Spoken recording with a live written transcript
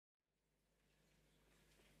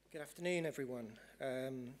Good afternoon, everyone.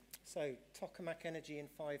 So, Tokamak Energy in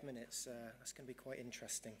 5 minutes. That's going to be quite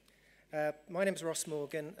interesting. My name's Ross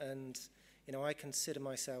Morgan, and I consider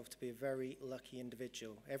myself to be a very lucky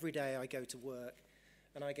individual. Every day I go to work,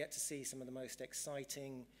 and I get to see some of the most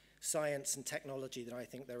exciting science and technology that I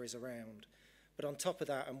think there is around. But on top of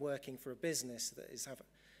that, I'm working for a business that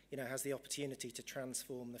has the opportunity to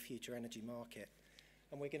transform the future energy market.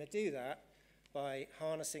 And we're going to do that by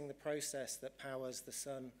harnessing the process that powers the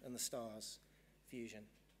sun and the stars, fusion.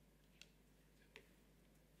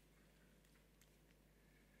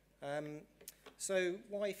 So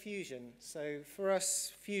why fusion? So for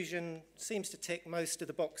us, fusion seems to tick most of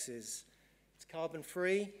the boxes. It's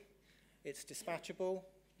carbon-free, it's dispatchable,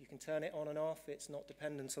 you can turn it on and off, it's not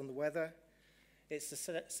dependent on the weather, it's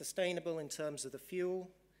sustainable in terms of the fuel,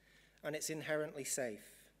 and it's inherently safe.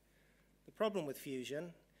 The problem with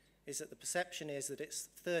fusion is that the perception is that it's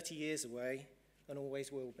 30 years away and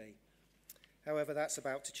always will be. However, that's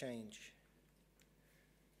about to change.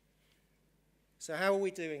 So how are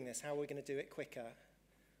we doing this? How are we going to do it quicker?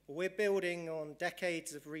 Well, we're building on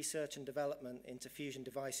decades of research and development into fusion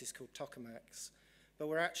devices called Tokamaks, but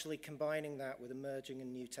we're actually combining that with emerging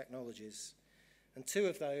and new technologies. And two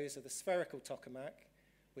of those are the spherical Tokamak,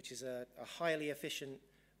 which is a highly efficient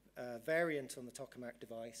variant on the Tokamak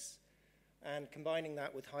device, and combining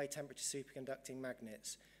that with high-temperature superconducting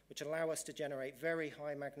magnets, which allow us to generate very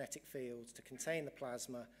high magnetic fields to contain the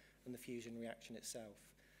plasma and the fusion reaction itself.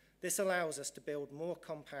 This allows us to build more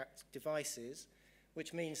compact devices,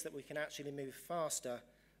 which means that we can actually move faster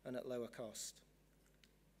and at lower cost.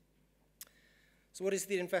 So what is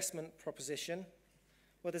the investment proposition?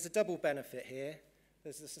 Well, there's a double benefit here.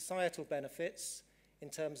 There's the societal benefits in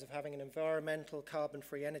terms of having an environmental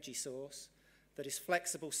carbon-free energy source that is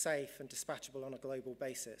flexible, safe, and dispatchable on a global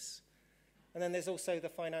basis. And then there's also the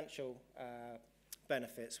financial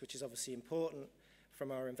benefits, which is obviously important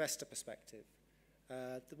from our investor perspective.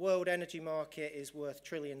 The world energy market is worth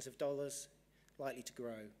trillions of dollars, likely to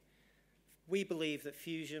grow. We believe that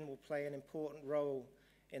fusion will play an important role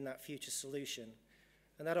in that future solution,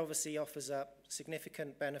 and that obviously offers up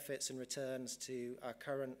significant benefits and returns to our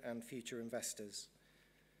current and future investors.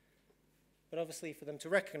 But obviously, for them to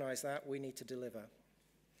recognize that, we need to deliver.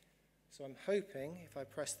 So I'm hoping, if I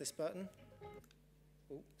press this button,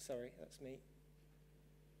 oh, sorry, that's me,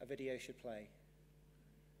 a video should play.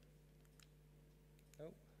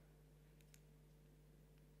 Oh.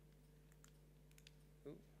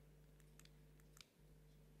 Oh.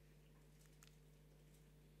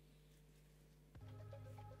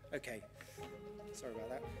 Okay, sorry about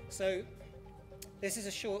that. So this is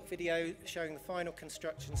a short video showing the final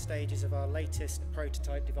construction stages of our latest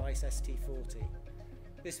prototype device, ST40.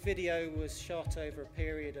 This video was shot over a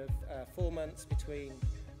period of 4 months between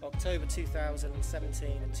October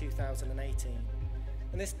 2017 and 2018.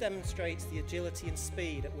 And this demonstrates the agility and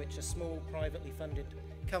speed at which a small privately funded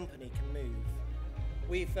company can move.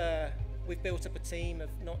 We've built up a team of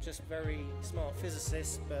not just very smart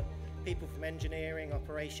physicists, but people from engineering,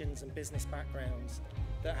 operations, and business backgrounds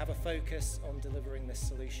that have a focus on delivering this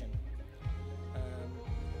solution.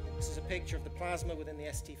 This is a picture of the plasma within the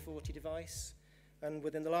ST40 device, and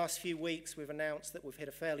within the last few weeks we've announced that we've hit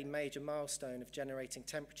a fairly major milestone of generating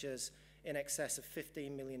temperatures in excess of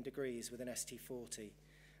 15 million degrees within ST40.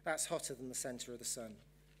 That's hotter than the center of the sun.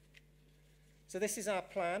 So this is our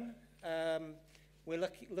plan. We're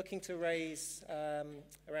looking to raise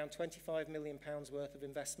around £25 million worth of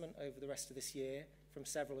investment over the rest of this year from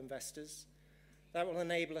several investors. That will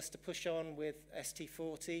enable us to push on with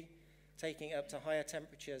ST40, taking it up to higher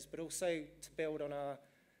temperatures, but also to build on our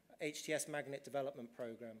HTS magnet development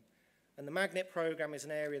program. And the magnet program is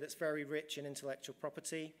an area that's very rich in intellectual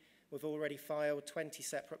property. We've already filed 20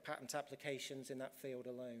 separate patent applications in that field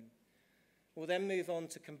alone. We'll then move on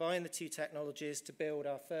to combine the two technologies to build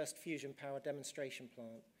our first fusion power demonstration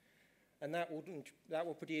plant. And that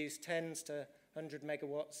will produce tens to 100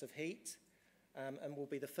 megawatts of heat, and will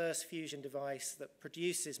be the first fusion device that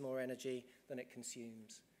produces more energy than it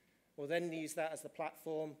consumes. We'll then use that as the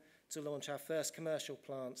platform to launch our first commercial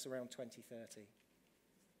plants around 2030.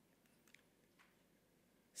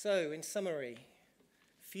 So, in summary,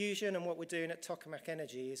 fusion and what we're doing at Tokamak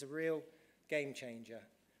Energy is a real game changer,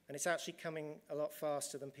 and it's actually coming a lot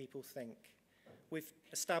faster than people think. We've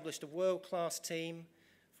established a world-class team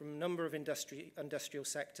from a number of industrial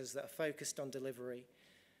sectors that are focused on delivery,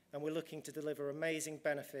 and we're looking to deliver amazing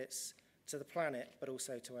benefits to the planet, but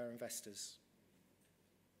also to our investors.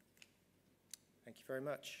 Thank you very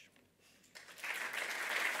much.